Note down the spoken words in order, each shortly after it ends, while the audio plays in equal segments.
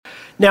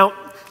Now,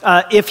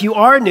 if you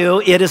are new,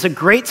 it is a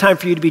great time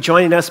for you to be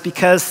joining us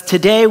because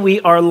today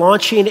we are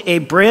launching a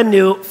brand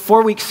new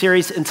 4-week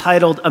series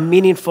entitled A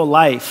Meaningful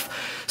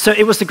Life. So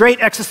it was the great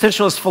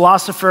existentialist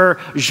philosopher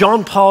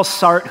Jean-Paul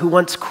Sartre who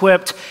once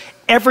quipped,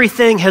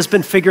 "Everything has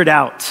been figured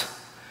out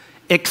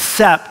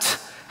except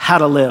how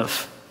to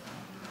live."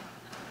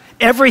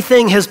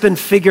 Everything has been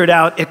figured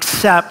out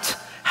except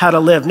how to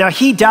live. Now,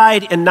 he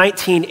died in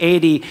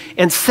 1980,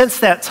 and since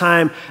that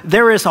time,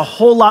 there is a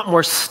whole lot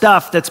more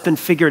stuff that's been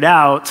figured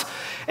out,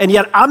 and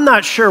yet I'm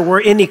not sure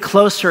we're any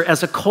closer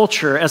as a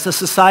culture, as a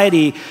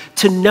society,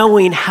 to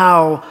knowing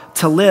how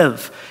to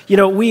live. You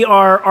know, we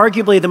are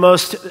arguably the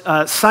most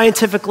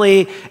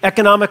scientifically,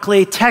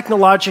 economically,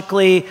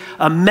 technologically,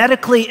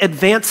 medically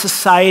advanced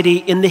society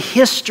in the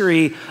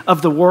history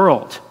of the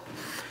world.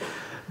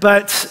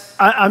 But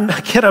I'm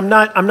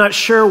not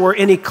sure we're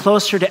any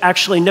closer to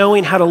actually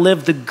knowing how to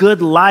live the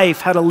good life,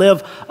 how to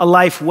live a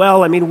life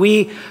well. I mean,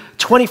 we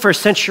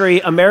 21st century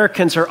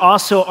Americans are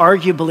also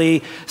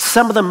arguably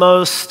some of the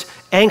most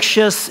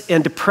anxious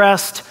and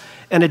depressed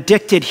and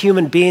addicted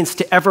human beings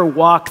to ever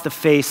walk the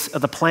face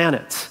of the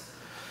planet.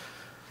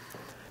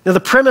 Now, the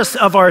premise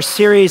of our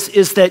series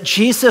is that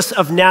Jesus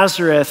of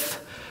Nazareth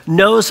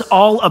knows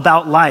all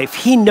about life.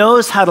 He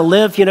knows how to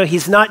live. You know,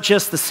 he's not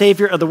just the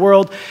savior of the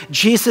world.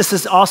 Jesus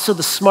is also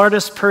the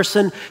smartest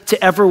person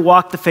to ever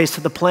walk the face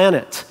of the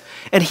planet.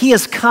 And he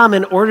has come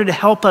in order to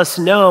help us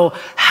know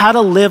how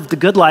to live the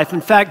good life. In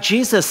fact,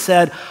 Jesus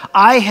said,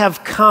 "I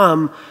have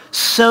come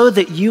so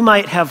that you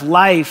might have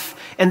life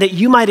and that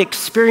you might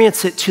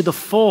experience it to the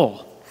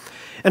full."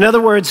 In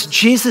other words,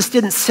 Jesus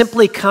didn't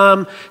simply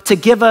come to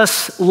give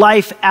us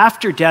life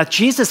after death.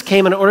 Jesus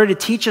came in order to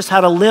teach us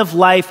how to live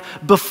life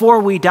before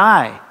we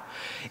die.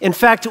 In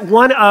fact,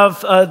 one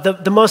of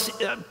the most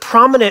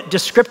prominent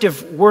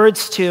descriptive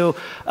words to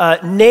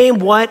name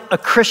what a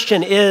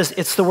Christian is,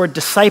 it's the word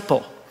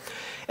disciple.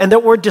 And the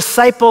word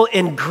disciple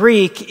in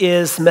Greek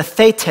is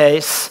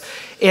methetes,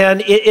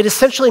 and it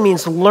essentially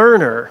means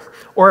learner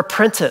or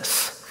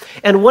apprentice.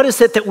 And what is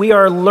it that we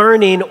are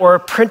learning or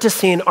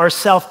apprenticing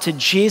ourselves to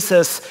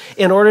Jesus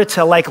in order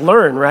to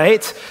learn,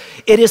 right?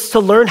 It is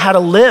to learn how to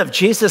live.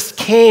 Jesus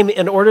came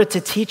in order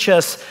to teach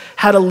us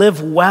how to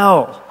live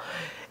well.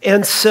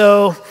 And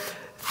so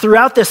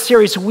throughout this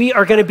series, we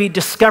are going to be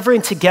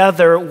discovering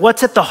together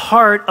what's at the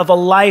heart of a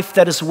life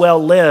that is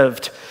well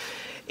lived.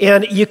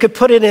 And you could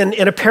put it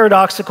in a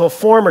paradoxical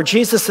form, or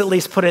Jesus at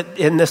least put it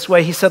in this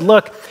way. He said,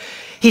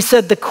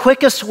 the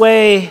quickest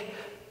way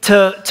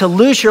to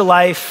lose your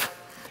life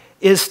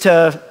is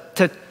to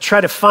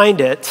try to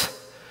find it,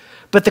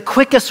 but the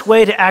quickest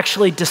way to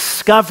actually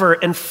discover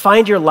and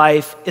find your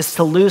life is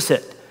to lose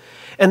it.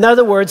 In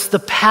other words, the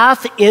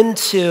path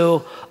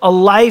into a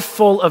life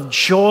full of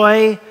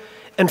joy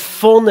and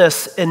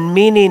fullness and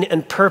meaning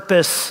and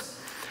purpose,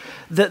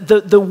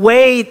 the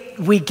way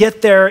we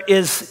get there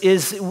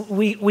is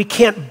we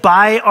can't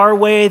buy our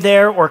way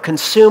there or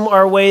consume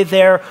our way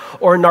there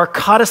or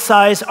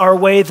narcoticize our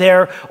way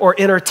there or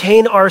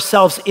entertain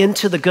ourselves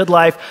into the good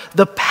life.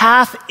 The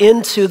path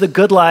into the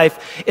good life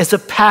is a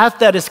path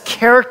that is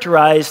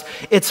characterized,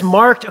 it's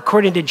marked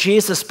according to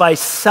Jesus by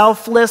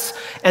selfless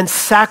and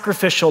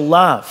sacrificial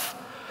love.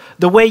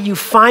 The way you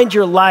find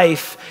your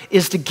life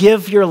is to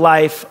give your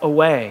life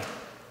away.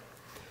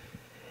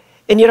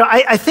 And you know,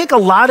 I think a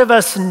lot of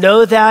us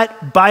know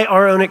that by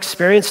our own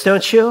experience,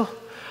 don't you?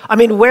 I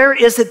mean, where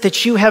is it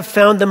that you have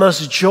found the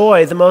most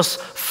joy, the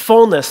most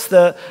fullness,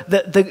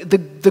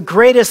 the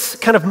greatest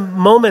kind of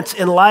moments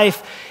in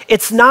life?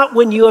 It's not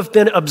when you have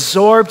been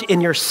absorbed in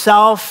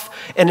yourself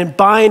and in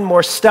buying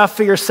more stuff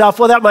for yourself.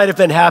 Well, that might have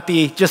been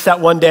happy just that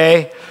one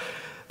day,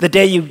 the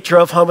day you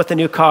drove home with the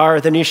new car,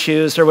 or the new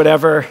shoes, or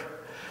whatever.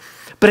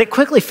 But it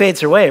quickly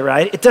fades away,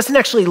 right? It doesn't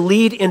actually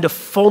lead into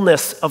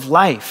fullness of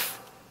life.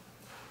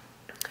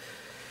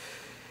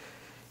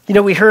 You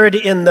know, we heard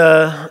in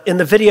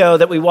the video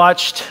that we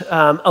watched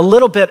a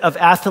little bit of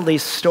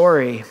Athalie's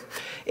story.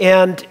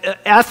 And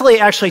Athalie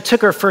actually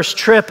took her first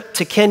trip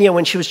to Kenya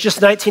when she was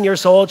just 19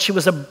 years old. She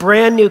was a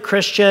brand new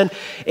Christian,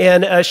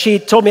 and she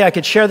told me I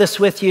could share this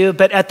with you.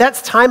 But at that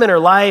time in her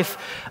life,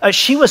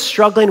 she was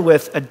struggling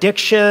with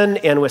addiction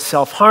and with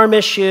self-harm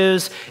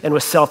issues and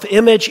with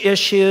self-image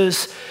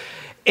issues.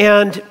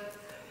 And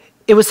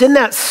it was in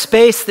that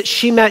space that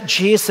she met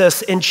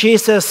Jesus, and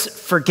Jesus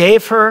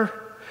forgave her.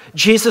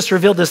 Jesus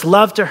revealed his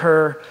love to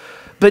her,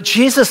 but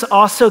Jesus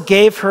also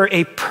gave her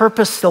a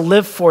purpose to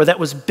live for that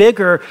was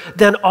bigger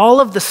than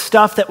all of the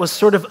stuff that was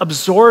sort of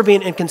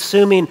absorbing and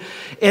consuming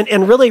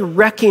and really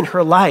wrecking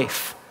her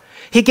life.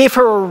 He gave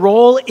her a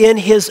role in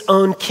his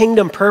own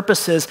kingdom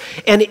purposes,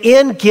 and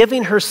in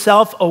giving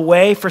herself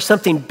away for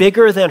something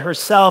bigger than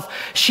herself,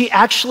 she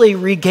actually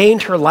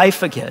regained her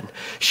life again.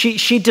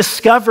 She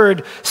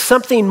discovered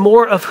something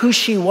more of who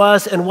she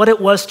was and what it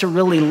was to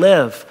really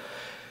live.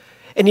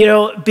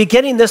 And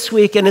beginning this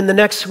week and in the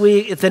next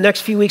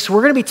few weeks,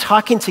 we're going to be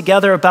talking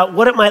together about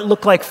what it might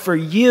look like for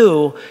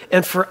you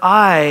and for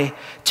I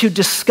to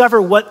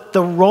discover what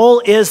the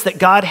role is that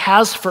God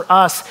has for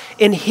us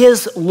in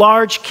his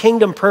large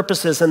kingdom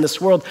purposes in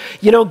this world.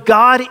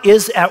 God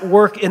is at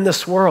work in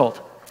this world.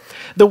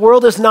 The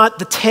world is not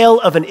the tale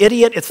of an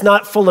idiot. It's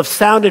not full of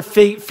sound and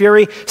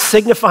fury,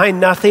 signifying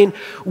nothing.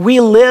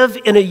 We live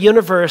in a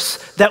universe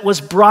that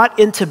was brought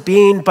into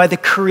being by the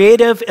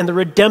creative and the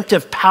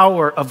redemptive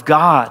power of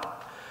God.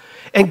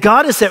 And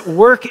God is at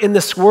work in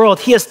this world.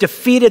 He has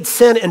defeated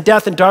sin and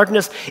death and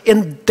darkness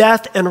in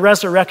death and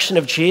resurrection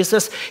of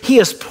Jesus. He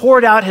has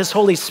poured out his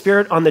Holy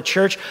Spirit on the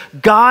church.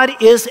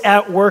 God is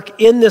at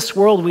work in this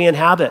world we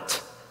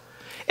inhabit.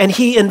 And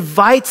he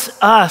invites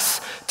us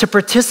to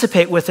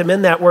participate with him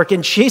in that work.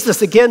 And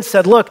Jesus again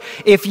said, look,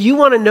 if you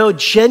want to know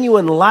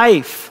genuine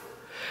life,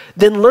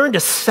 then learn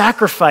to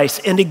sacrifice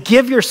and to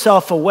give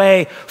yourself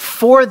away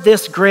for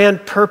this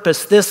grand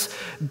purpose, this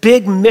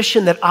big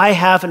mission that I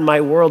have in my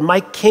world,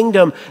 my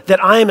kingdom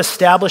that I am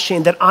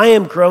establishing, that I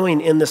am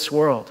growing in this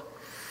world.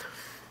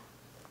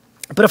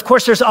 But of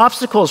course, there's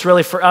obstacles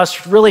really for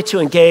us really to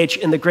engage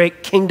in the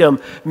great kingdom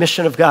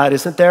mission of God,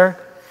 isn't there?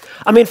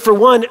 For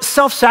one,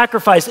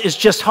 self-sacrifice is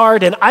just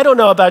hard, and I don't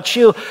know about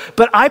you,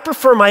 but I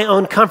prefer my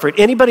own comfort.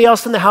 Anybody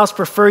else in the house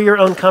prefer your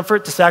own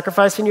comfort to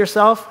sacrificing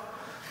yourself?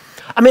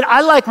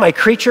 I like my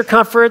creature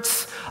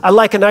comforts. I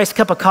like a nice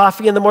cup of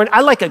coffee in the morning.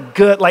 I like a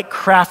good,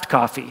 craft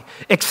coffee,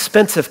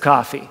 expensive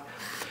coffee.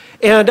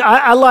 And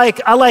I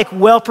like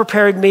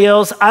well-prepared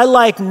meals. I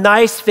like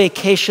nice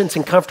vacations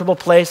in comfortable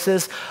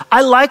places.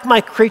 I like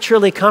my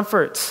creaturely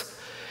comforts.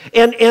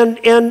 And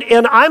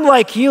I'm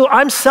like you,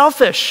 I'm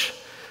selfish.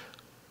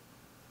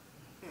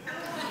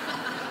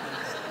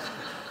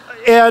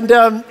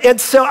 And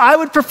so I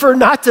would prefer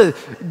not to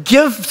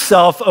give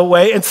self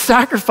away and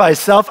sacrifice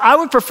self. I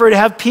would prefer to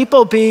have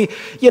people be,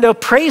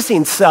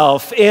 praising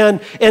self and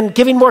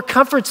giving more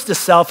comforts to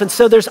self. And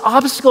so there's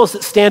obstacles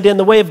that stand in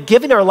the way of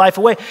giving our life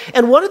away.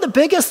 And one of the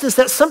biggest is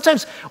that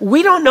sometimes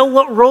we don't know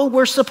what role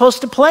we're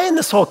supposed to play in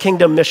this whole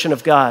kingdom mission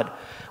of God.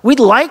 We'd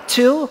like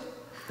to.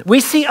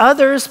 We see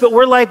others, but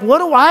we're like, what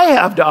do I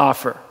have to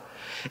offer?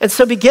 And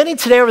so beginning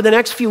today, over the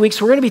next few weeks,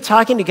 we're going to be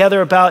talking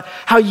together about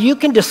how you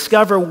can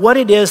discover what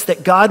it is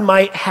that God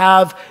might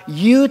have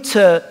you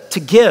to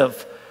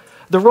give,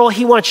 the role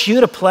he wants you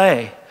to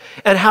play,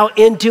 and how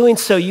in doing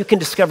so you can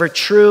discover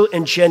true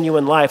and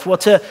genuine life. Well,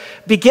 to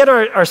begin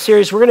our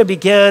series, we're going to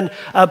begin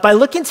by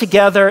looking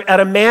together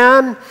at a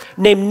man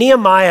named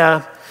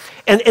Nehemiah.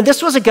 And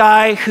this was a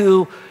guy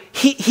who,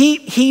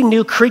 he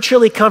knew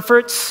creaturely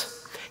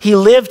comforts. He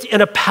lived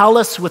in a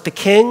palace with the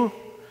king,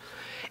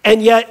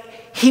 and yet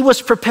he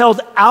was propelled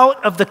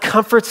out of the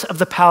comforts of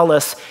the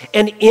palace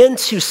and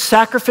into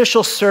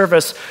sacrificial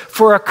service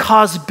for a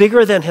cause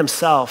bigger than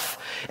himself.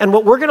 And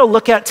what we're going to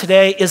look at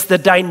today is the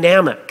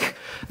dynamic,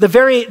 the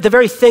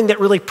very thing that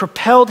really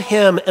propelled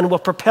him and will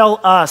propel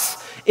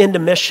us into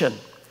mission.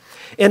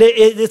 And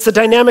it's a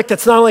dynamic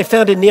that's not only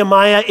found in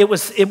Nehemiah, it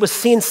was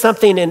seen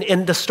something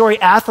in the story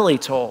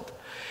Athalie told.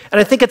 And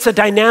I think it's a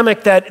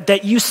dynamic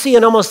that you see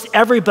in almost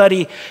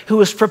everybody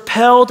who is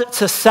propelled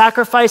to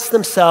sacrifice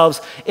themselves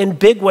in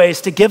big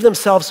ways, to give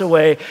themselves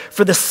away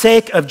for the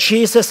sake of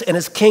Jesus and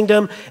his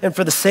kingdom and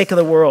for the sake of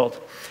the world.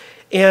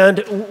 And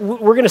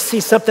we're going to see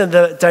something,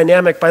 the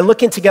dynamic, by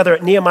looking together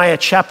at Nehemiah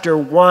chapter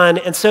 1.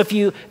 And so if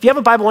you have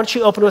a Bible, why don't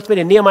you open with me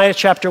to Nehemiah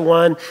chapter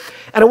 1.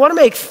 And I want to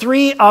make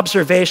 3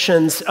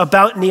 observations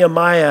about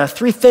Nehemiah,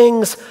 3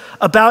 things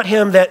about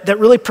him that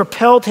really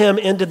propelled him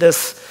into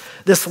this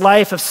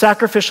life of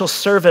sacrificial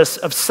service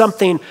of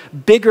something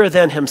bigger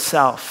than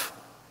himself.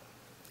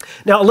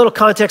 Now, a little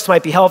context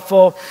might be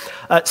helpful.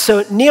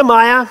 So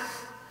Nehemiah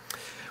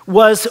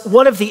was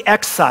one of the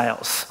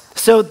exiles.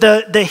 So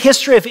the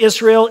history of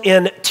Israel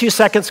in 2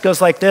 seconds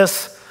goes like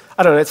this.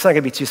 I don't know, it's not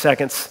gonna be 2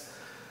 seconds.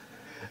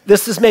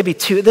 This is maybe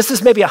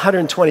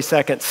 120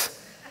 seconds.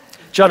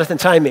 Jonathan,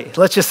 time me.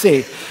 Let's just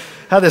see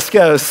how this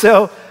goes.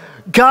 So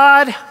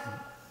God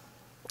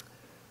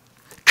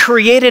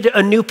created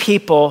a new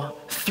people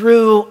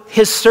through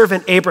his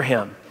servant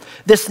Abraham,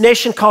 this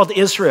nation called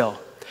Israel.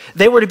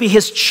 They were to be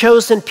his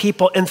chosen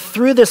people, and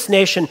through this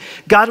nation,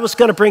 God was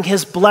going to bring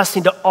his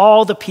blessing to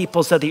all the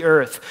peoples of the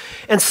earth.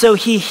 And so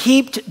he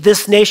heaped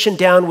this nation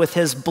down with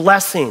his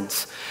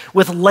blessings,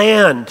 with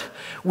land,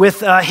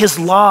 with his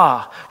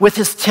law, with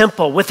his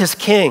temple, with his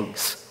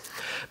kings.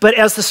 But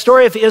as the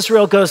story of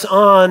Israel goes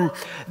on,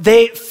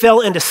 they fell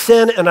into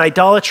sin and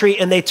idolatry,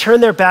 and they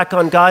turned their back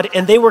on God,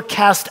 and they were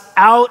cast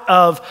out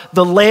of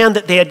the land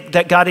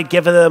that God had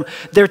given them.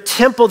 Their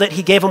temple that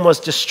he gave them was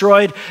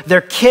destroyed.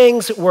 Their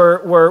kings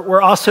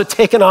were also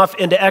taken off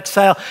into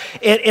exile.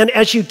 And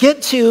as you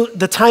get to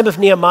the time of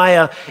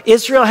Nehemiah,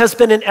 Israel has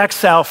been in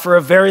exile for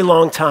a very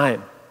long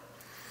time.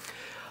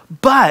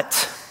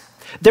 But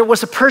there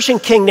was a Persian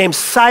king named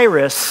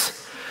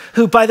Cyrus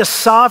who, by the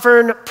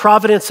sovereign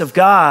providence of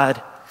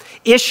God,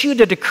 issued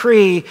a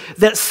decree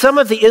that some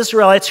of the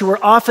Israelites who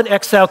were off in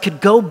exile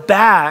could go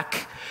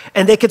back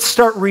and they could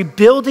start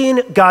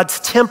rebuilding God's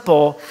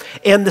temple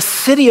and the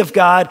city of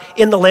God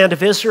in the land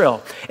of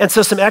Israel. And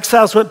so some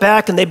exiles went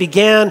back and they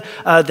began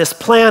this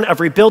plan of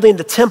rebuilding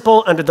the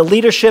temple under the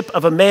leadership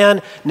of a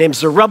man named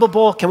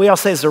Zerubbabel. Can we all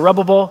say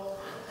Zerubbabel?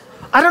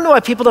 I don't know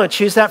why people don't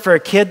choose that for a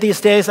kid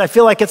these days. I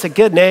feel like it's a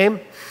good name,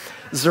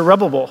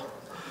 Zerubbabel.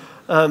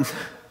 But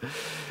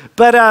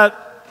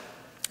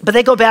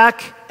they go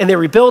back and they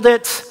rebuild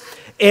it.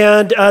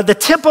 And the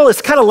temple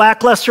is kind of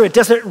lackluster. It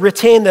doesn't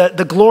retain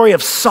the glory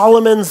of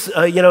Solomon's,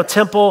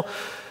 temple,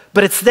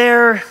 but it's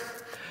there.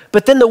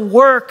 But then the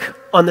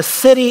work on the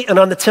city and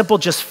on the temple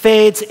just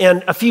fades,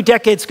 and a few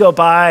decades go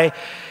by,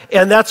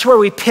 and that's where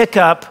we pick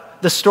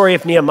up the story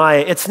of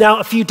Nehemiah. It's now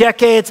a few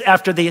decades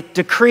after the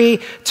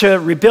decree to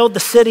rebuild the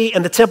city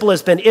and the temple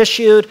has been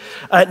issued.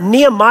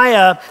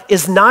 Nehemiah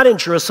is not in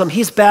Jerusalem.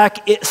 He's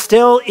back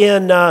still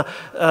in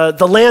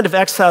the land of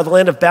exile, the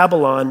land of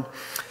Babylon.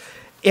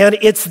 And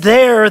it's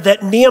there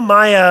that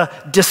Nehemiah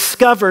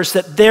discovers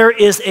that there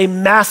is a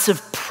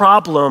massive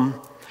problem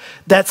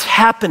that's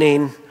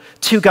happening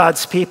to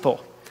God's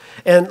people.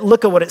 And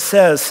look at what it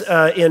says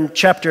in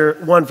chapter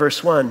 1,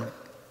 verse 1.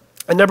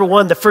 And number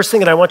one, the first thing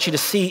that I want you to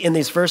see in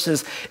these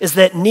verses is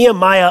that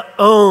Nehemiah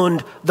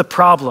owned the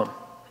problem.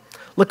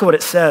 Look at what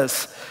it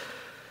says.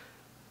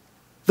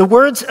 The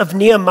words of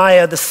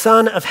Nehemiah, the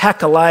son of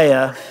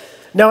Hakaliah.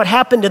 Now it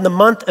happened in the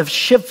month of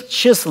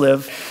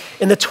Chislev,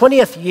 in the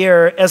 20th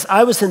year, as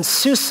I was in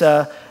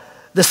Susa,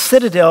 the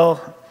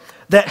citadel,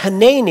 that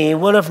Hanani,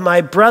 one of my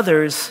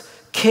brothers,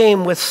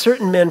 came with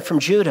certain men from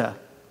Judah.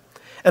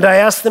 And I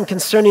asked them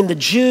concerning the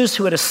Jews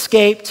who had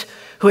escaped,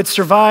 who had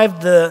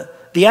survived the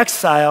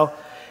exile,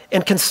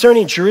 and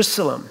concerning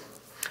Jerusalem.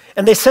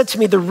 And they said to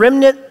me, the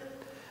remnant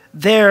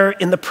there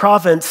in the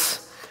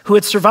province who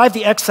had survived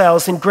the exile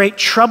is in great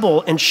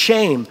trouble and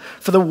shame,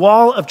 for the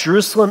wall of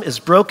Jerusalem is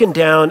broken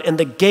down and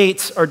the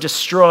gates are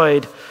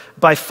destroyed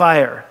by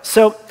fire.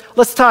 So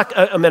let's talk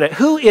a minute.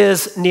 Who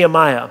is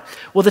Nehemiah?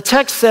 Well, the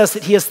text says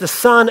that he is the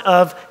son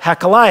of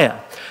Hakaliah.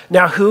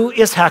 Now, who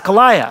is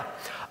Hakaliah?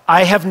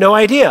 I have no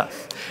idea.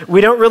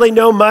 We don't really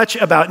know much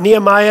about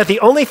Nehemiah.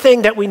 The only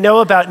thing that we know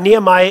about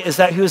Nehemiah is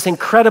that he was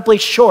incredibly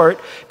short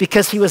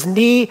because he was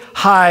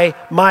knee-high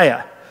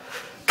Maya.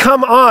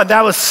 Come on,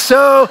 that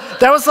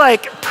was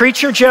like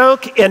preacher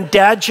joke and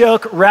dad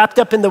joke wrapped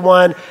up into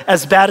one,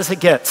 as bad as it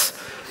gets.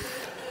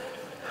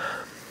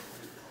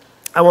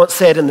 I won't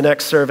say it in the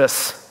next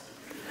service.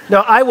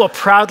 No, I will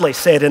proudly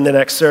say it in the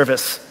next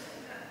service.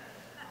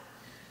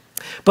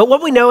 But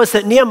what we know is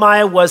that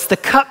Nehemiah was the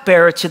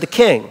cupbearer to the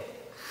king.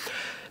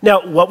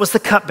 Now, what was the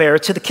cupbearer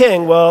to the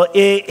king? Well,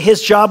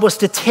 his job was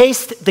to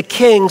taste the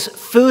king's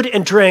food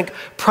and drink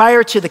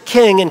prior to the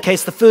king in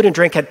case the food and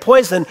drink had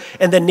poison,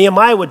 and then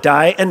Nehemiah would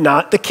die and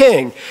not the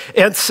king.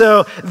 And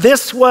so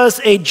this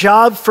was a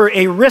job for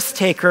a risk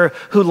taker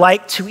who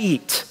liked to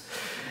eat.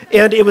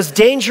 And it was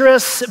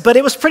dangerous, but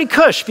it was pretty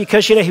cush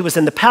because, he was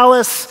in the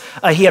palace.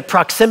 He had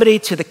proximity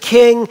to the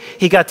king.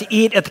 He got to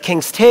eat at the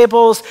king's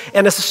tables.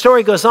 And as the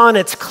story goes on,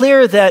 it's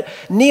clear that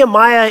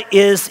Nehemiah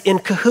is in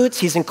cahoots.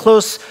 He's in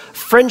close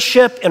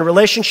friendship and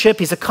relationship.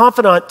 He's a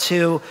confidant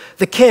to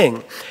the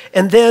king.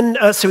 And then,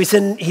 so he's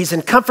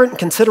in comfort and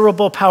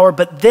considerable power.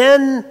 But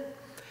then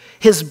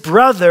his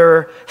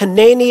brother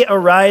Hanani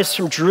arrives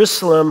from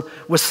Jerusalem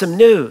with some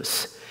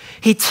news.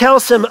 He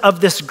tells him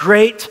of this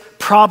great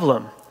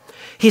problem.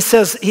 He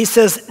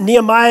says,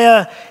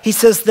 Nehemiah, he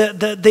says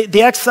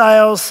the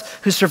exiles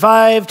who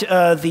survived,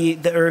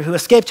 who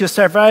escaped, who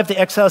survived the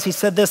exiles, he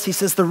said this, he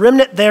says, the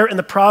remnant there in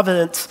the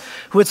province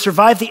who had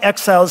survived the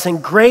exiles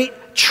in great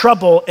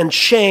trouble and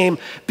shame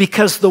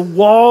because the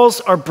walls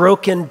are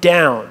broken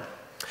down.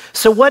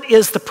 So what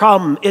is the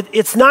problem?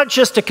 It's not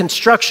just a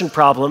construction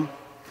problem.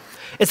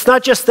 It's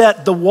not just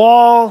that the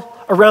wall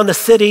around the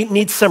city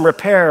needs some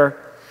repair.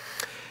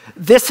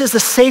 This is a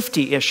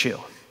safety issue.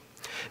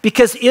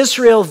 Because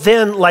Israel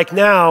then, like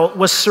now,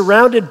 was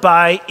surrounded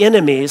by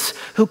enemies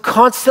who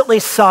constantly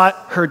sought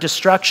her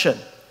destruction.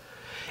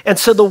 And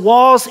so the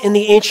walls in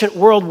the ancient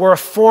world were a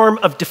form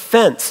of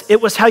defense.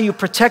 It was how you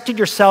protected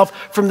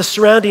yourself from the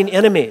surrounding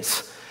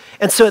enemies.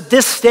 And so at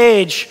this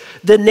stage,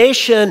 the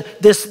nation,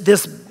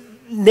 this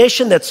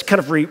nation that's kind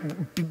of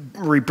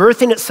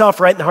rebirthing itself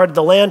right in the heart of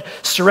the land,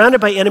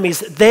 surrounded by enemies,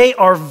 they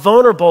are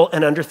vulnerable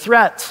and under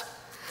threat.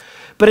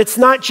 But it's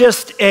not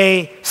just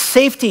a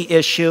safety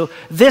issue.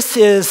 This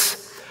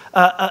is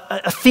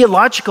a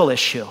theological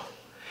issue.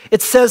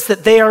 It says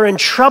that they are in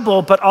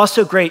trouble, but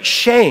also great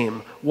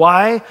shame.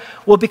 Why?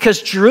 Well,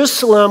 because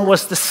Jerusalem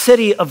was the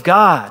city of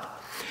God.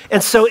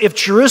 And so if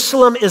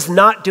Jerusalem is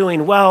not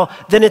doing well,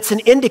 then it's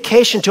an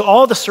indication to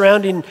all the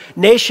surrounding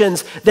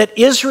nations that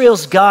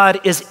Israel's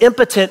God is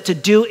impotent to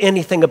do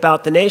anything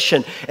about the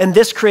nation. And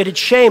this created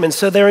shame. And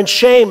so they're in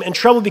shame and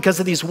trouble because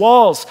of these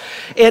walls.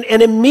 And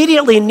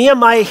immediately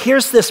Nehemiah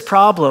hears this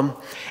problem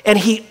and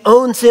he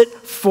owns it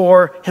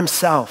for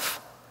himself.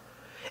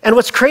 And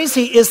what's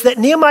crazy is that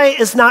Nehemiah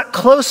is not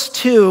close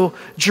to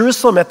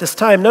Jerusalem at this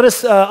time.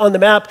 Notice on the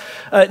map,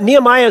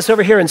 Nehemiah is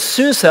over here in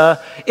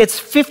Susa. It's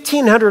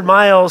 1,500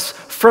 miles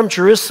from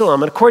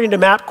Jerusalem. And according to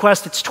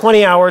MapQuest, it's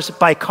 20 hours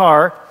by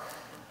car.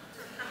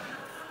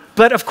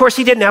 But of course,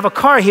 he didn't have a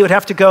car. He would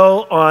have to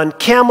go on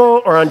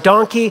camel or on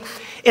donkey.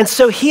 And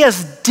so he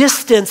has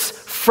distance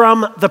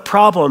from the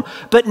problem.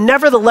 But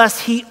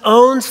nevertheless, he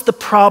owns the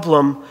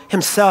problem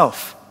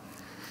himself.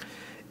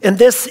 And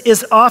this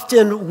is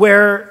often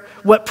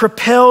what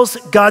propels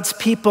God's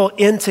people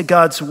into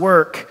God's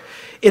work.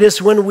 It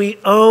is when we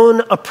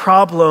own a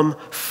problem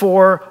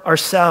for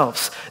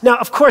ourselves. Now,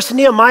 of course,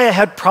 Nehemiah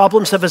had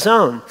problems of his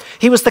own.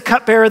 He was the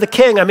cupbearer of the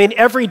king. I mean,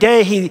 every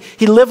day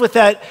he lived with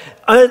that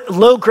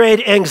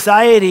low-grade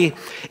anxiety.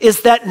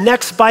 Is that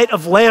next bite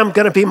of lamb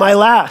going to be my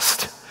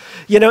last?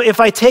 You know, if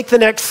I take the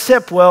next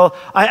sip, well,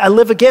 I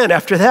live again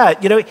after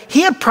that. You know,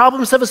 he had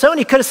problems of his own.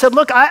 He could have said,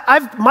 look,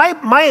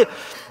 my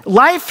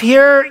life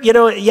here, you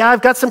know, yeah,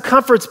 I've got some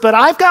comforts, but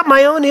I've got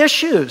my own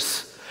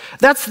issues.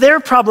 That's their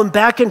problem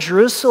back in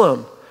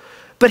Jerusalem.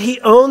 But he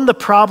owned the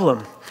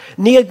problem.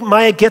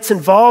 Nehemiah gets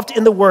involved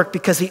in the work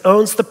because he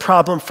owns the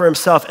problem for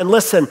himself. And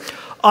listen,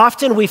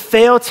 often we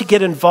fail to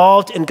get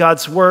involved in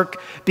God's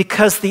work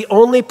because the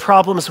only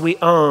problems we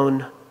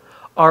own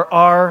are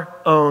our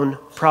own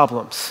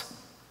problems.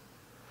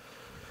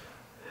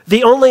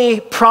 The only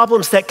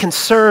problems that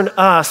concern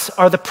us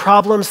are the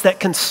problems that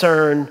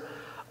concern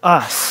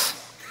us.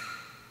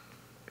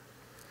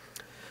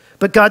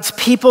 But God's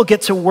people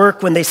get to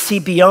work when they see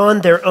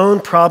beyond their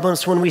own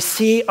problems, when we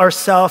see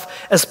ourselves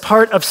as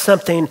part of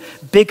something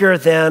bigger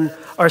than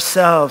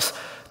ourselves.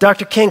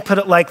 Dr. King put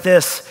it like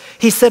this.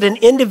 He said, an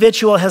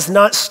individual has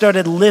not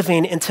started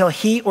living until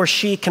he or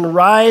she can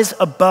rise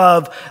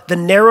above the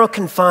narrow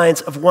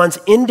confines of one's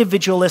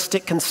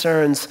individualistic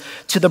concerns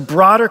to the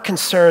broader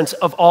concerns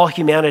of all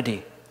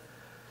humanity.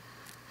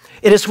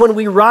 It is when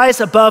we rise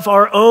above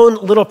our own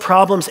little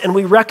problems and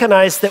we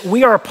recognize that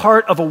we are a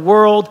part of a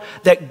world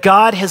that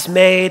God has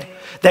made,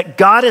 that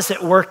God is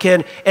at work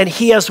in, and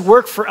he has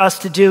work for us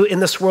to do in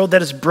this world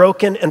that is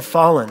broken and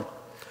fallen.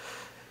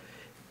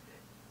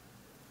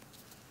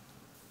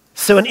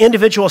 So an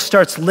individual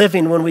starts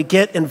living when we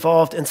get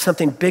involved in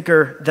something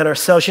bigger than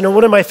ourselves. You know,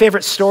 one of my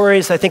favorite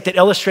stories, I think, that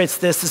illustrates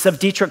this is of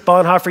Dietrich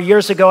Bonhoeffer.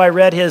 Years ago, I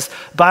read his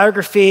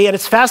biography, and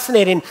it's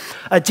fascinating.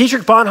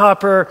 Dietrich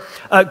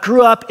Bonhoeffer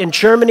grew up in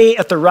Germany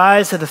at the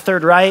rise of the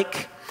Third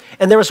Reich,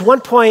 and there was one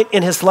point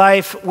in his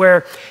life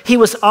where he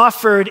was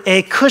offered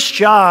a cush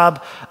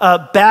job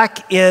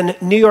back in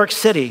New York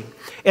City.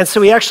 And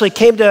so he actually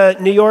came to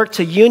New York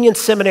to Union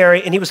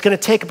Seminary, and he was going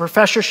to take a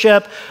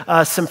professorship.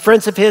 Some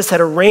friends of his had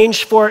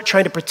arranged for it,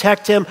 trying to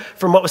protect him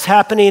from what was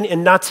happening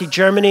in Nazi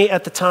Germany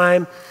at the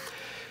time.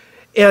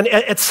 And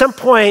at some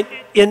point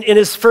in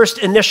his first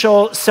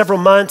initial several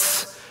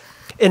months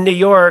in New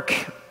York,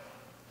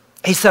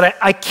 he said,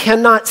 I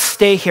cannot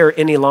stay here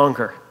any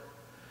longer.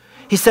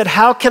 He said,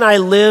 how can I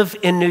live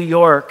in New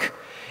York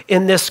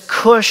in this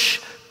cush,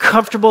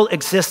 comfortable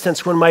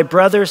existence when my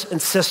brothers and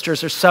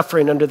sisters are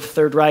suffering under the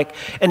Third Reich?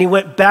 And he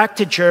went back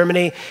to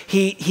Germany.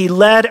 He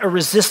led a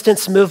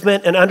resistance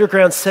movement, an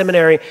underground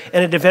seminary,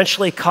 and it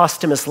eventually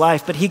cost him his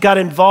life. But he got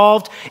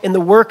involved in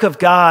the work of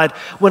God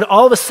when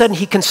all of a sudden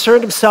he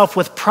concerned himself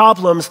with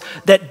problems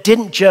that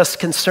didn't just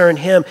concern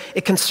him,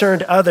 it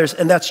concerned others.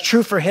 And that's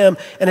true for him,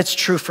 and it's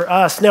true for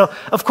us. Now,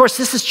 of course,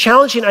 this is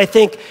challenging, I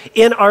think,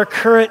 in our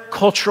current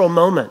cultural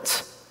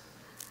moment,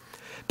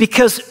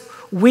 because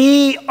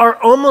we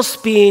are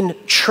almost being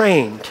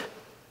trained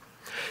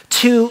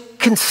to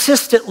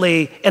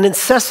consistently and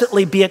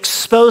incessantly be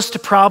exposed to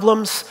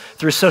problems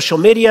through social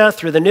media,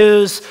 through the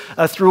news,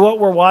 through what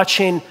we're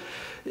watching.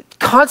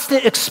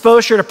 Constant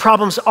exposure to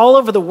problems all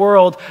over the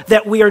world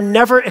that we are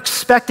never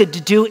expected to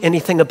do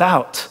anything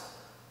about.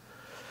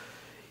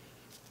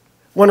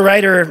 One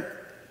writer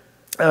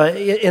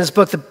in his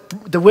book,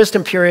 The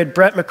Wisdom Period,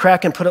 Brett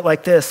McCracken put it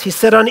like this. He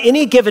said, on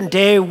any given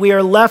day, we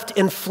are left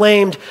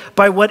inflamed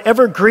by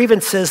whatever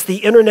grievances the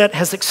internet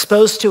has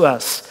exposed to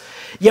us,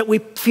 yet we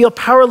feel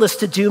powerless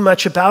to do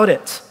much about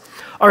it.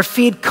 Our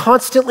feed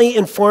constantly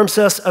informs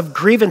us of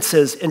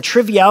grievances and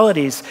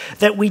trivialities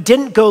that we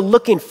didn't go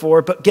looking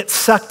for but get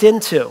sucked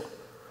into.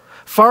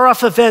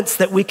 Far-off events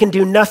that we can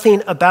do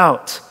nothing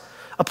about.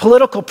 A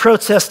political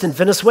protest in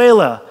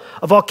Venezuela,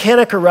 a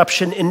volcanic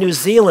eruption in New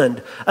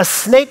Zealand, a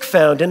snake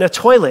found in a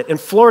toilet in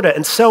Florida,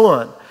 and so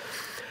on.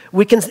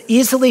 We can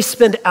easily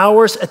spend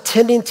hours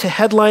attending to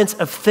headlines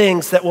of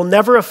things that will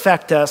never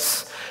affect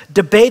us,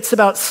 debates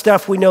about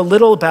stuff we know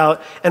little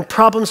about, and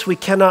problems we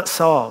cannot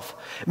solve.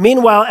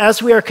 Meanwhile,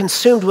 as we are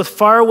consumed with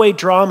faraway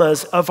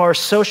dramas of our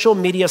social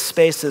media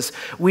spaces,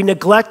 we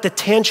neglect the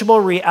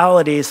tangible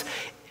realities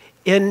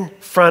in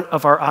front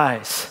of our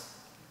eyes.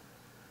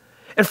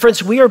 And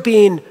friends, we are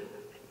being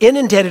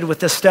inundated with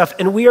this stuff,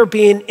 and we are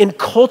being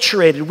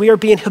enculturated, we are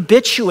being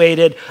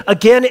habituated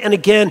again and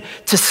again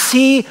to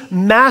see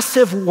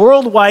massive,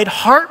 worldwide,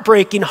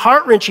 heartbreaking,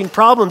 heart-wrenching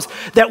problems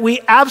that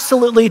we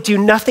absolutely do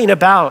nothing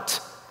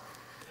about.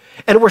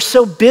 And we're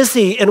so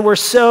busy and we're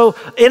so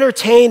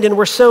entertained and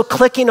we're so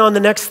clicking on the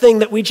next thing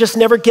that we just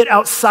never get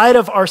outside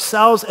of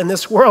ourselves and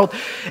this world.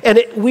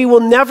 And we will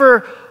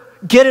never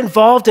get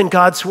involved in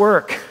God's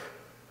work.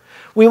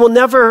 We will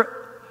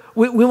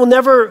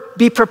never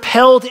be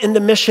propelled into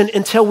mission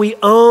until we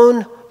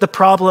own the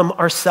problem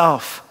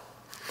ourselves.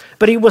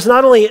 But he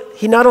not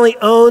only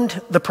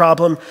owned the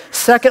problem,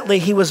 secondly,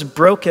 he was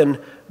broken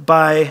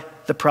by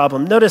the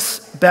problem. Notice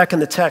back in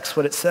the text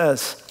what it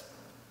says.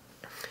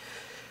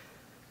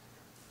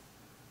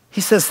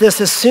 He says this,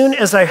 "As soon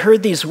as I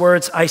heard these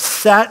words, I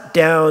sat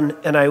down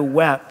and I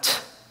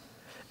wept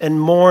and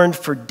mourned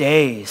for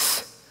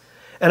days.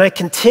 And I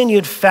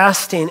continued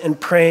fasting and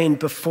praying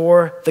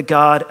before the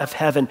God of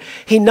heaven."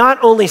 He not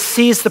only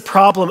sees the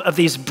problem of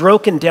these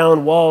broken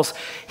down walls,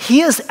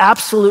 he is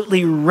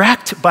absolutely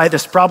wrecked by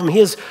this problem. He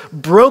is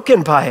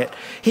broken by it.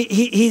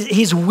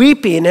 He's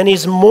weeping and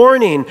he's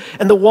mourning,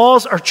 and the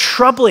walls are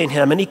troubling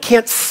him, and he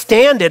can't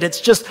stand it.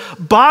 It's just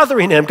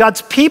bothering him.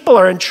 God's people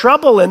are in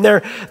trouble, and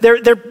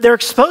they're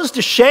exposed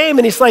to shame,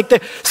 and he's like,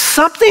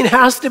 something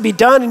has to be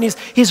done, and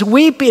he's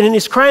weeping and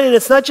he's crying, and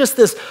it's not just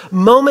this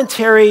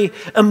momentary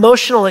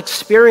emotional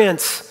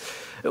experience.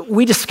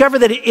 We discover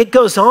that it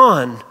goes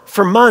on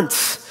for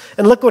months.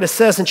 And look what it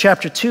says in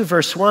chapter 2,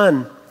 verse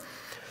 1.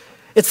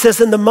 It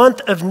says, "In the month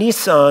of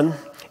Nisan,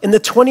 in the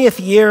 20th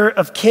year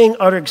of King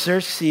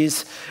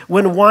Artaxerxes,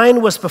 when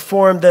wine was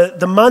before him,"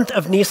 the month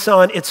of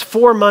Nisan, it's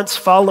 4 months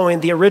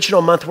following the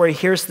original month where he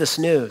hears this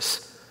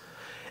news.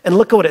 And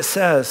look at what it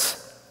says.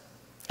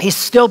 He's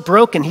still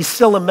broken. He's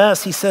still a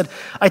mess. He said,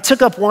 "I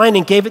took up wine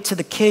and gave it to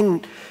the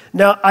king.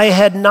 Now, I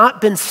had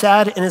not been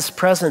sad in his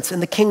presence, and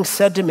the king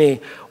said to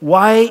me,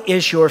 'Why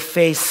is your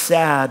face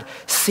sad,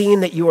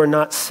 seeing that you are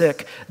not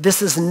sick?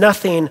 This is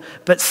nothing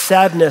but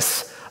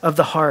sadness of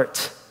the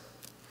heart.'"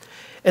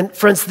 And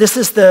friends, this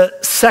is the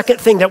second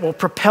thing that will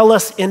propel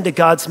us into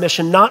God's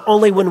mission, not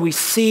only when we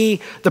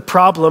see the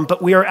problem, but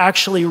we are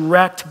actually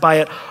wrecked by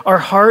it. Our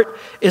heart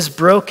is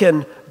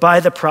broken by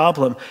the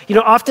problem.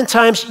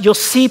 Oftentimes you'll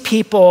see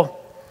people,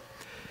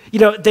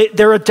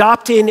 they're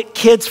adopting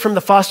kids from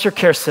the foster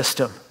care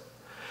system.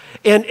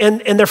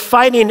 And they're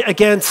fighting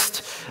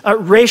against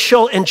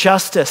racial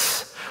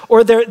injustice,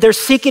 or they're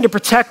seeking to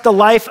protect the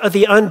life of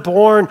the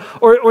unborn,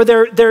 or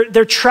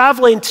they're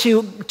traveling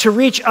to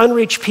reach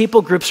unreached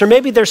people groups, or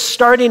maybe they're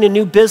starting a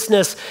new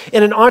business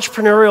in an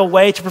entrepreneurial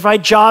way to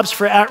provide jobs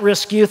for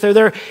at-risk youth, or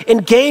they're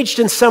engaged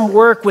in some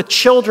work with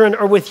children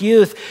or with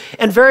youth.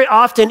 And very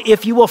often,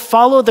 if you will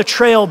follow the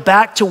trail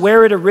back to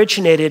where it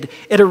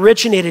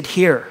originated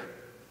here.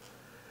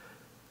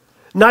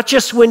 Not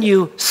just when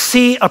you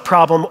see a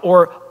problem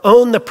or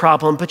own the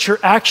problem, but you're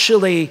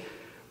actually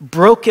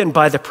broken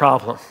by the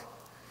problem.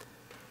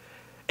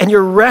 And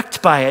you're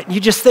wrecked by it. And you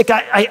just think,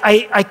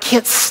 I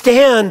can't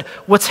stand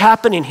what's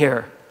happening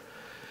here.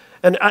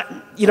 And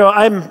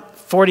I'm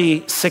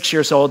 46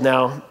 years old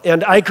now,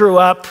 and I grew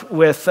up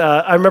with,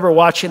 I remember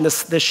watching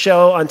this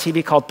show on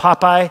TV called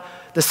Popeye,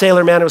 the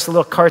Sailor Man. It was a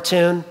little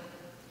cartoon.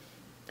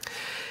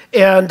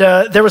 And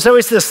there was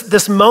always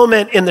this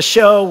moment in the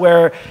show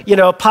where,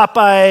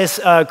 Popeye's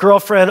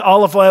girlfriend,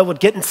 Olive Oyl, would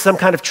get in some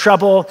kind of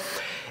trouble.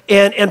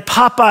 And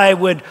Popeye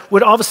would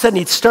all of a sudden,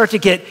 he'd start to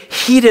get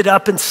heated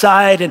up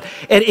inside.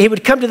 And he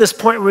would come to this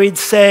point where he'd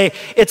say,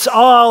 "It's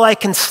all I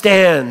can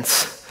stand,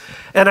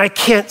 and I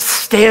can't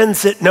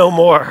stands it no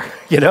more,"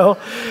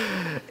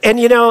 And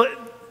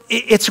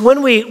it's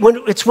when we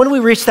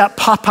reach that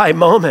Popeye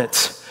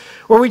moment,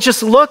 where we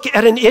just look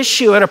at an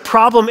issue and a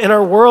problem in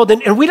our world,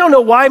 and we don't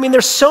know why. I mean,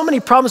 there's so many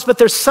problems, but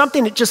there's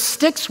something that just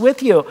sticks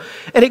with you,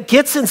 and it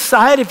gets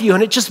inside of you,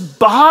 and it just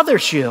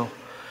bothers you.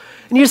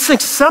 And you just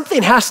think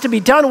something has to be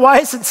done. Why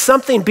isn't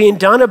something being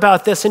done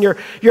about this? And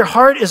your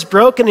heart is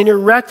broken, and you're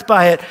wrecked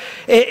by it.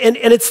 And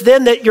it's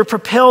then that you're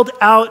propelled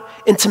out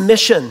into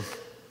mission.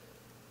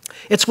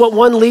 It's what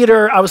one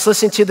leader I was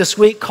listening to this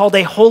week called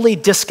a holy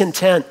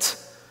discontent,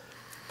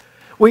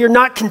 where you're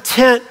not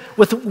content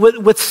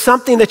with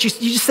something that you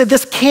just say,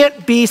 this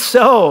can't be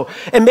so.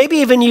 And maybe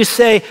even you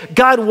say,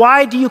 "God,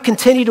 why do you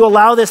continue to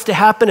allow this to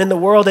happen in the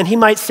world?" And he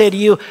might say to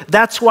you,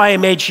 "That's why I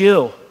made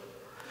you,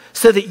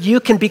 so that you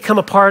can become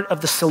a part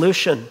of the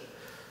solution."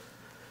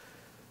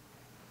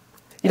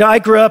 I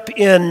grew up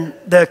in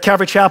the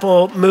Calvary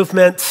Chapel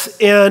movement,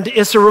 and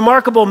it's a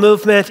remarkable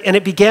movement, and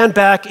it began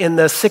back in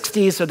the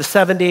 60s or the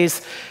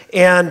 70s.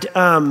 And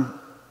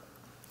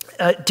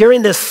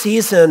during this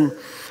season,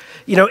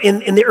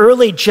 in the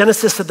early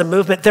genesis of the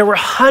movement, there were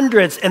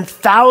hundreds and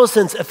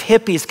thousands of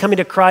hippies coming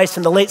to Christ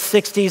in the late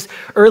 60s,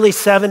 early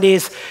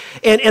 70s.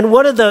 And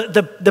one of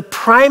the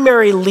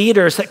primary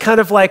leaders that kind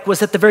of like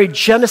was at the very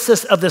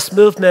genesis of this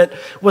movement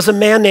was a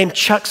man named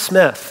Chuck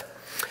Smith.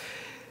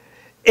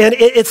 And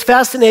it's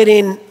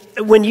fascinating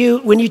when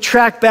you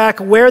track back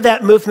where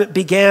that movement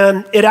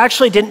began. It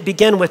actually didn't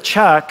begin with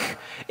Chuck.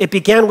 It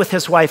began with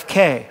his wife,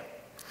 Kay.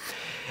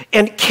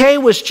 And Kay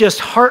was just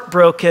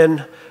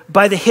heartbroken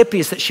by the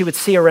hippies that she would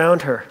see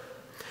around her.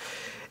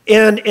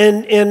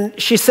 And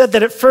she said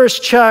that at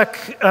first Chuck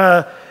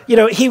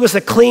he was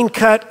a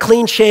clean-cut,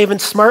 clean-shaven,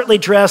 smartly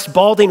dressed,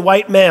 balding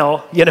white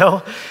male,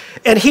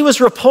 and he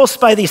was repulsed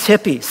by these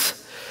hippies.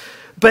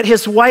 But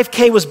his wife,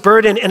 Kay, was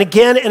burdened, and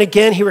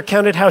again he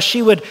recounted how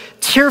she would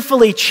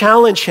tearfully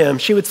challenge him.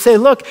 She would say,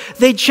 look,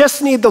 they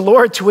just need the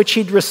Lord, to which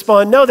he'd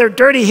respond, no, they're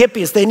dirty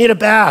hippies, they need a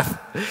bath.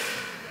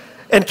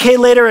 And Kay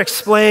later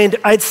explained,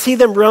 I'd see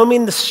them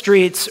roaming the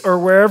streets or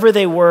wherever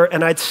they were,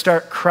 and I'd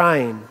start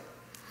crying.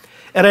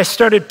 And I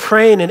started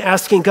praying and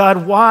asking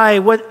God, why?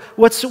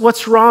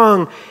 What's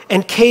wrong?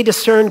 And Kay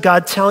discerned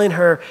God telling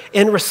her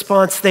in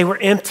response they were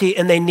empty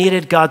and they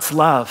needed God's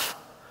love.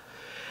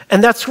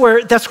 And that's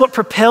what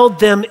propelled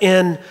them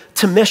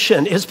into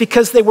mission, is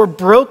because they were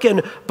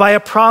broken by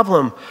a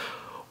problem.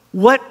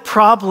 What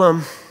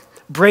problem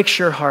breaks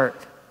your heart?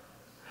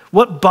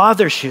 What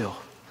bothers you?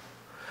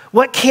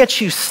 What can't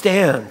you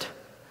stand?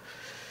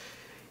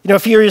 A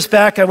few years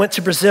back, I went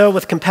to Brazil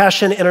with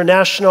Compassion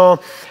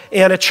International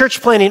and a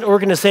church planting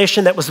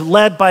organization that was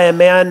led by a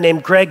man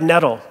named Greg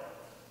Nettle.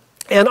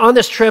 And on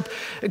this trip,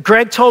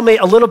 Greg told me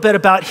a little bit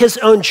about his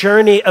own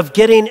journey of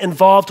getting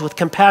involved with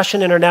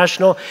Compassion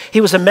International.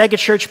 He was a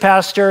megachurch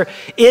pastor.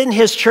 In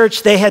his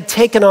church, they had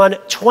taken on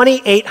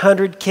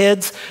 2,800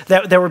 kids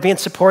that were being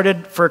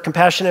supported for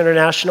Compassion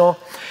International.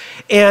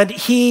 And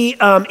he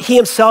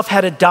himself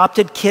had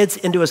adopted kids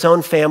into his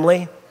own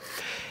family.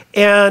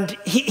 And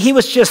he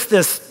was just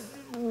this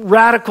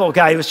radical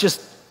guy. He was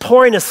just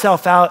pouring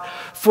himself out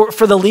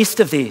for the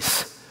least of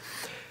these.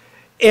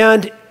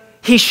 And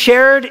he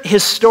shared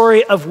his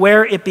story of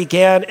where it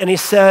began, and he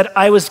said,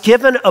 I was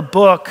given a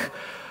book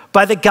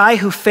by the guy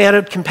who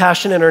founded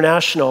Compassion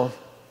International.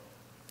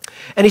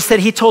 And he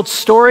said he told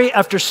story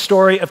after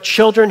story of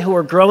children who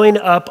were growing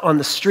up on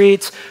the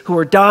streets, who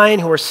were dying,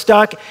 who were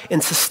stuck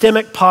in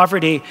systemic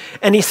poverty.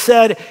 And he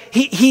said,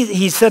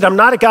 he said, I'm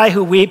not a guy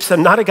who weeps,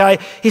 I'm not a guy.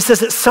 He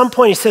says at some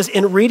point, he says,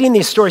 in reading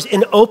these stories,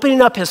 in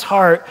opening up his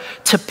heart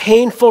to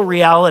painful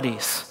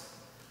realities,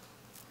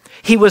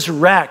 he was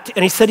wrecked,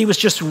 and he said he was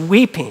just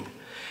weeping.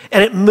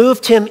 And it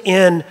moved him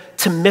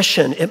into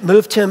mission. It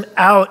moved him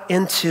out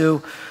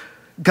into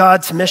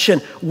God's mission.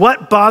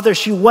 What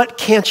bothers you? What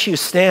can't you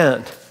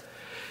stand?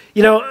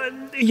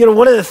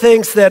 One of the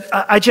things that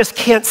I just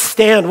can't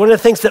stand, one of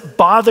the things that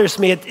bothers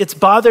me, it's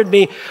bothered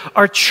me,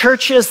 are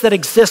churches that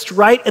exist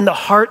right in the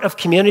heart of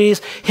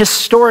communities,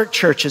 historic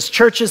churches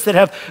that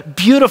have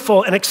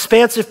beautiful and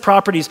expansive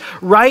properties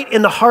right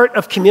in the heart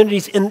of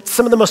communities in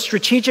some of the most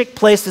strategic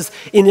places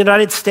in the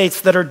United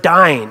States that are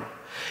dying,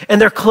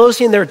 and they're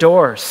closing their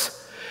doors.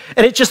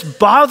 And it just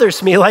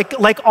bothers me,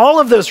 like all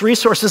of those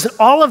resources and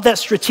all of that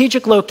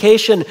strategic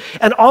location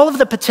and all of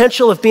the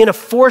potential of being a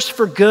force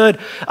for good,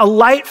 a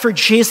light for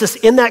Jesus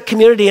in that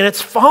community, and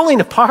it's falling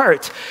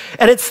apart.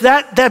 And it's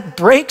that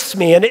breaks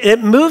me, and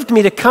it moved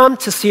me to come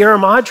to Sierra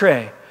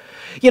Madre.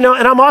 And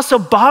I'm also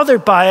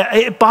bothered by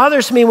it. It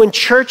bothers me when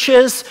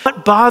churches,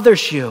 what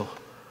bothers you?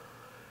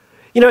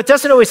 It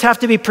doesn't always have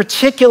to be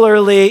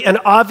particularly and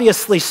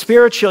obviously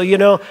spiritual.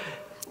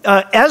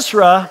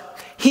 Ezra,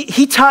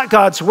 He taught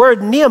God's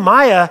word.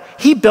 Nehemiah,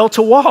 he built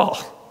a wall.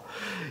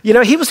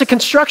 He was a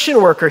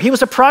construction worker. He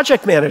was a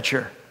project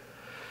manager.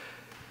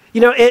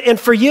 And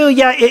for you,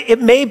 it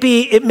may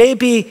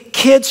be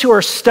kids who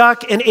are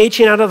stuck and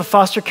aging out of the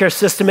foster care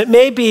system. It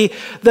may be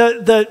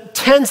the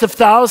tens of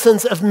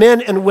thousands of men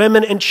and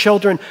women and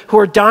children who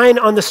are dying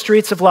on the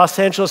streets of Los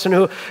Angeles and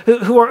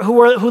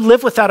who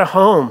live without a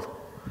home.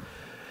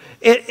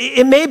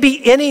 It may be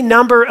any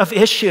number of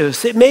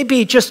issues. It may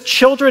be just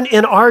children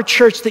in our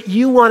church that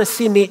you want to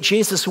see meet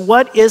Jesus.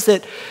 What is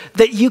it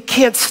that you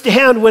can't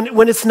stand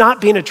when it's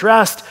not being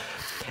addressed?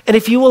 And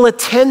if you will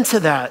attend to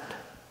that,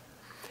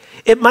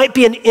 it might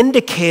be an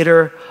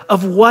indicator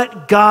of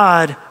what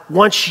God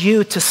wants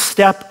you to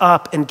step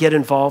up and get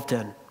involved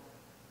in.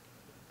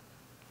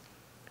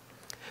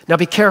 Now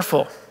be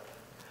careful,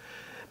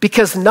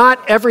 because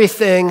not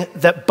everything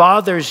that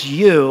bothers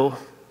you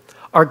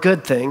are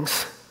good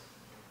things.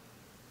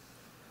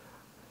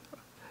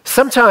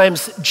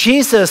 Sometimes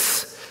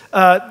Jesus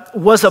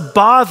was a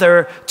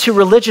bother to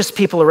religious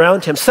people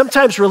around him.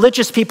 Sometimes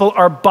religious people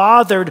are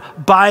bothered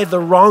by the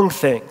wrong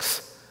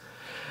things.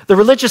 The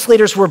religious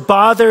leaders were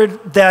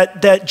bothered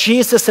that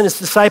Jesus and his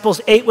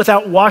disciples ate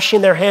without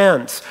washing their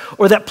hands,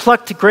 or that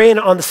plucked grain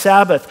on the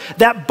Sabbath.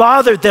 That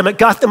bothered them. It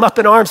got them up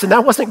in arms, and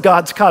that wasn't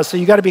God's cause, so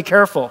you got to be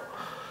careful.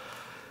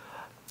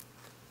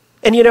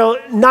 And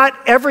not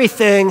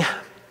everything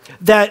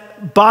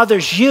that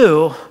bothers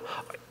you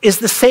is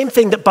the same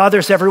thing that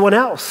bothers everyone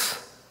else.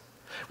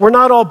 We're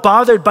not all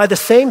bothered by the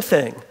same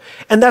thing.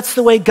 And that's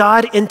the way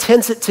God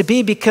intends it to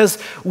be, because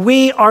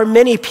we are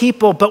many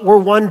people, but we're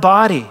one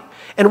body.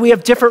 And we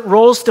have different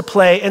roles to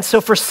play. And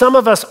so for some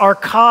of us, our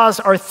cause,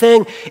 our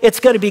thing, it's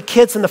going to be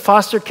kids in the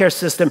foster care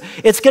system.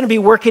 It's going to be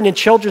working in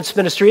children's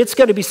ministry. It's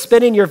going to be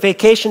spending your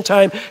vacation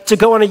time to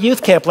go on a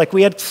youth camp like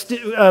we had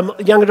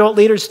young adult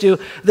leaders do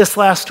this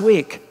last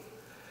week.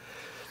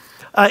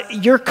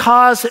 Your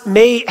cause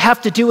may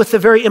have to do with the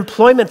very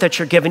employment that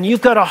you're given.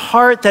 You've got a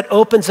heart that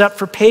opens up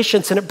for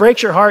patients, and it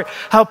breaks your heart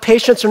how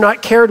patients are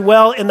not cared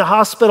well in the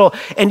hospital,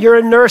 and you're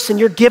a nurse and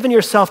you're giving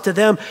yourself to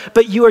them,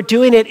 but you are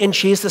doing it in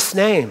Jesus'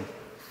 name.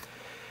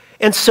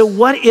 And so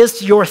what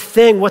is your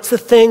thing? What's the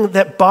thing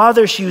that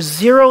bothers you?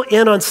 Zero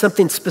in on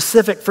something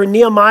specific. For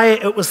Nehemiah,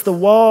 it was the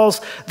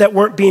walls that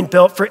weren't being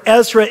built. For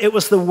Ezra, it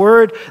was the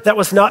word that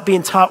was not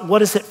being taught.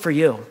 What is it for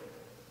you?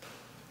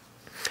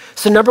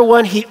 So number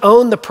one, he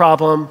owned the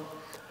problem.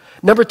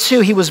 Number two,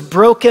 he was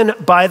broken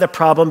by the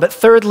problem. But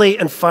thirdly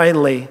and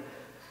finally,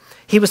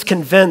 he was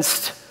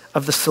convinced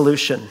of the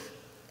solution.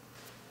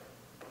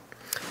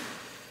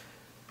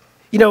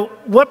 You know,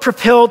 what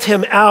propelled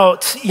him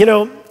out,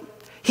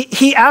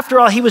 he after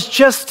all, he was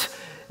just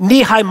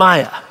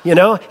Nehemiah,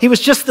 He was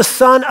just the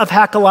son of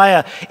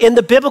Hakaliah. In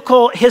the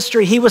biblical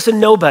history, he was a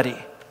nobody.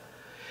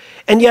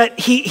 And yet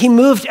he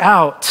moved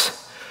out.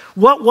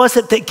 What was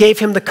it that gave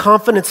him the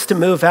confidence to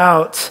move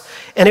out?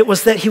 And it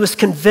was that he was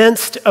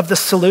convinced of the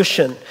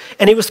solution.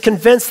 And he was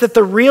convinced that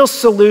the real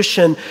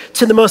solution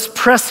to the most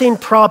pressing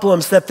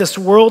problems that this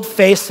world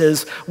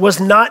faces was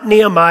not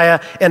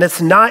Nehemiah, and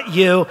it's not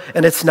you,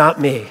 and it's not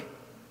me.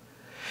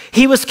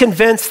 He was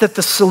convinced that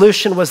the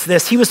solution was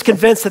this. He was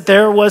convinced that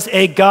there was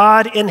a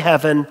God in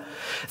heaven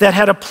that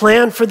had a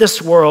plan for this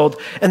world,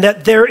 and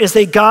that there is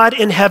a God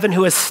in heaven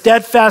who is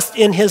steadfast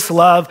in his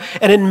love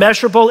and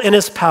immeasurable in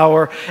his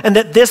power, and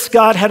that this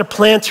God had a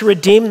plan to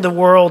redeem the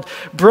world.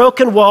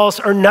 Broken walls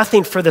are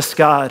nothing for this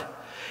God.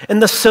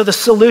 And so the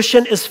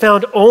solution is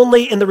found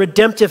only in the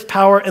redemptive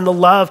power and the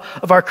love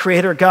of our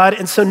Creator God.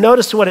 And so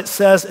notice what it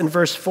says in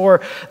verse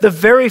 4. The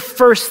very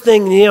first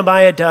thing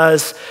Nehemiah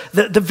does,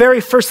 the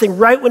very first thing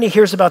right when he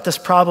hears about this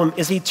problem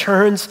is he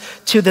turns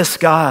to this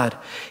God.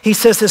 He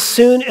says, as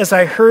soon as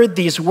I heard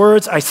these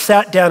words, I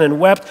sat down and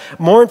wept,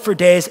 mourned for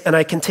days, and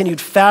I continued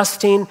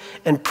fasting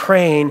and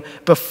praying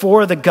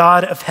before the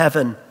God of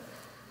heaven.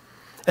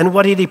 And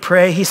what did he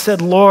pray? He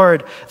said,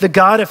 Lord, the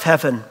God of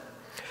heaven,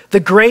 the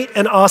great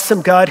and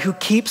awesome God who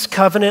keeps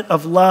covenant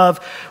of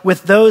love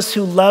with those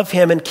who love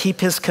him and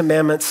keep his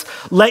commandments.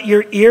 Let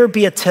your ear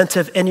be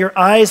attentive and your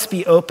eyes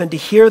be open to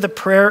hear the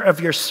prayer of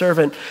your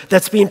servant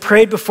that's being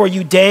prayed before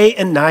you day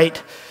and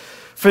night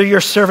for your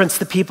servants,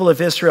 the people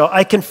of Israel.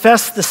 I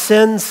confess the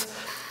sins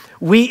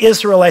we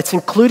Israelites,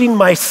 including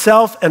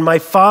myself and my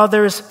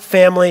father's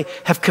family,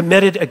 have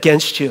committed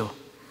against you.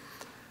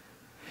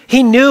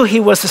 He knew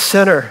he was a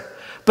sinner.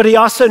 But he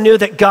also knew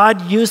that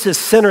God uses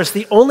sinners.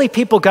 The only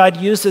people God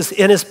uses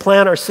in his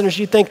plan are sinners.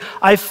 You think,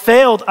 I've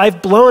failed,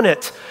 I've blown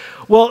it.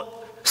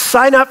 Well,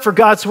 sign up for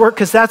God's work,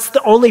 because that's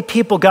the only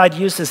people God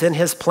uses in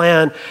his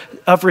plan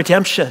of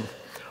redemption,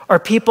 are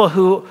people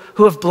who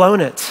have blown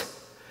it.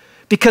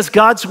 Because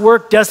God's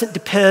work doesn't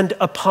depend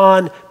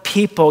upon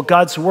people.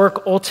 God's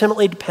work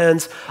ultimately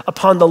depends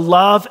upon the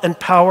love and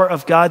power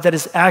of God that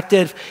is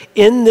active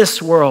in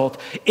this world,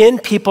 in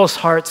people's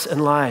hearts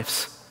and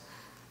lives.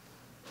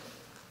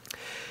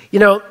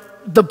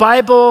 The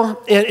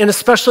Bible, and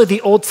especially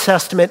the Old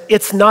Testament,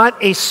 it's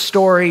not a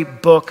story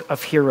book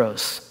of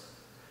heroes.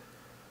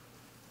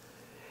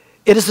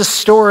 It is a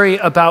story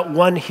about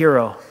one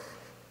hero.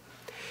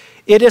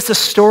 It is a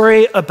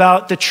story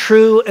about the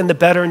true and the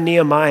better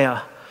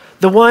Nehemiah,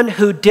 the one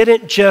who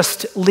didn't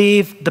just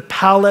leave the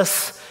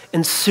palace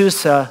in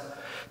Susa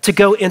to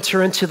go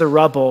enter into the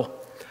rubble,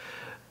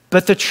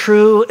 but the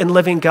true and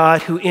living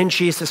God who in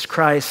Jesus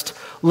Christ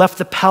left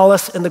the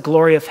palace and the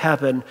glory of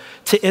heaven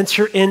to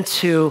enter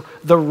into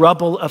the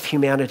rubble of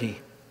humanity,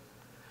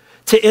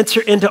 to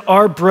enter into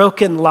our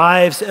broken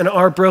lives and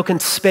our broken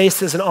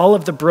spaces and all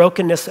of the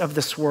brokenness of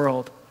this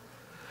world,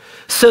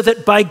 so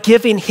that by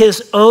giving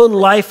his own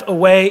life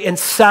away in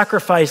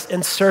sacrifice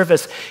and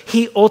service,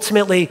 he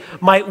ultimately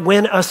might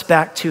win us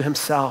back to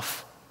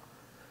himself.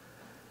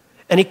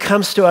 And he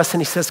comes to us and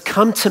he says,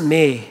 come to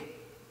me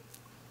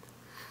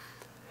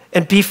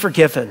and be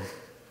forgiven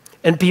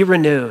and be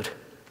renewed.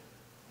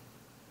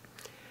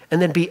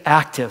 And then be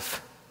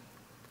active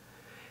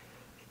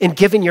in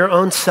giving your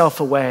own self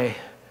away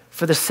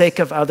for the sake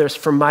of others,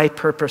 for my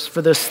purpose,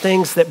 for those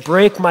things that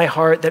break my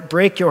heart, that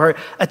break your heart.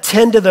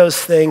 Attend to those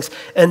things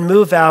and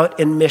move out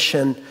in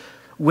mission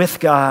with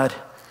God.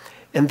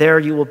 And there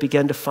you will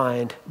begin to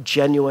find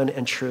genuine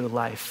and true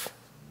life.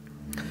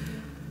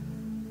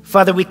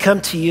 Father, we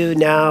come to you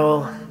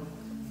now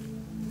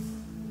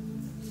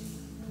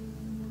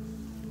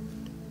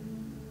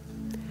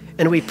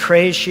and we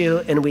praise you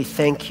and we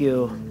thank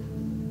you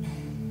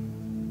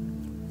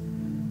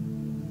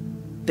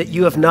that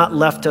you have not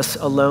left us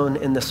alone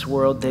in this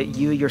world that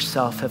you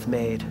yourself have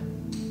made.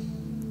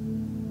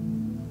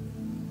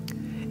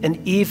 And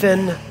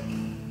even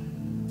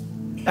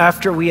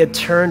after we had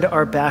turned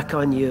our back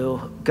on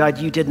you, God,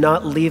 you did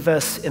not leave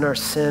us in our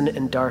sin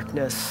and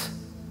darkness.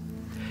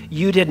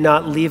 You did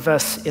not leave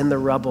us in the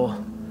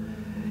rubble.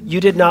 You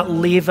did not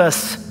leave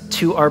us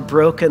to our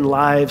broken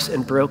lives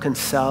and broken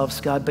selves,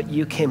 God, but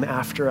you came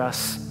after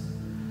us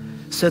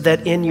so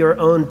that in your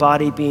own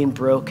body being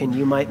broken,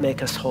 you might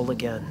make us whole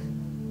again.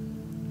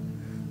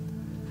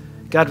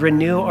 God,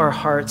 renew our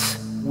hearts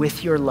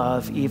with your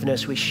love, even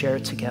as we share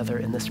it together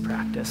in this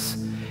practice.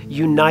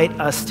 Unite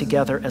us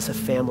together as a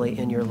family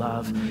in your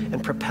love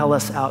and propel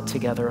us out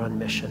together on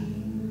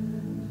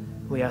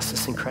mission. We ask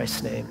this in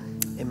Christ's name.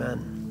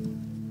 Amen.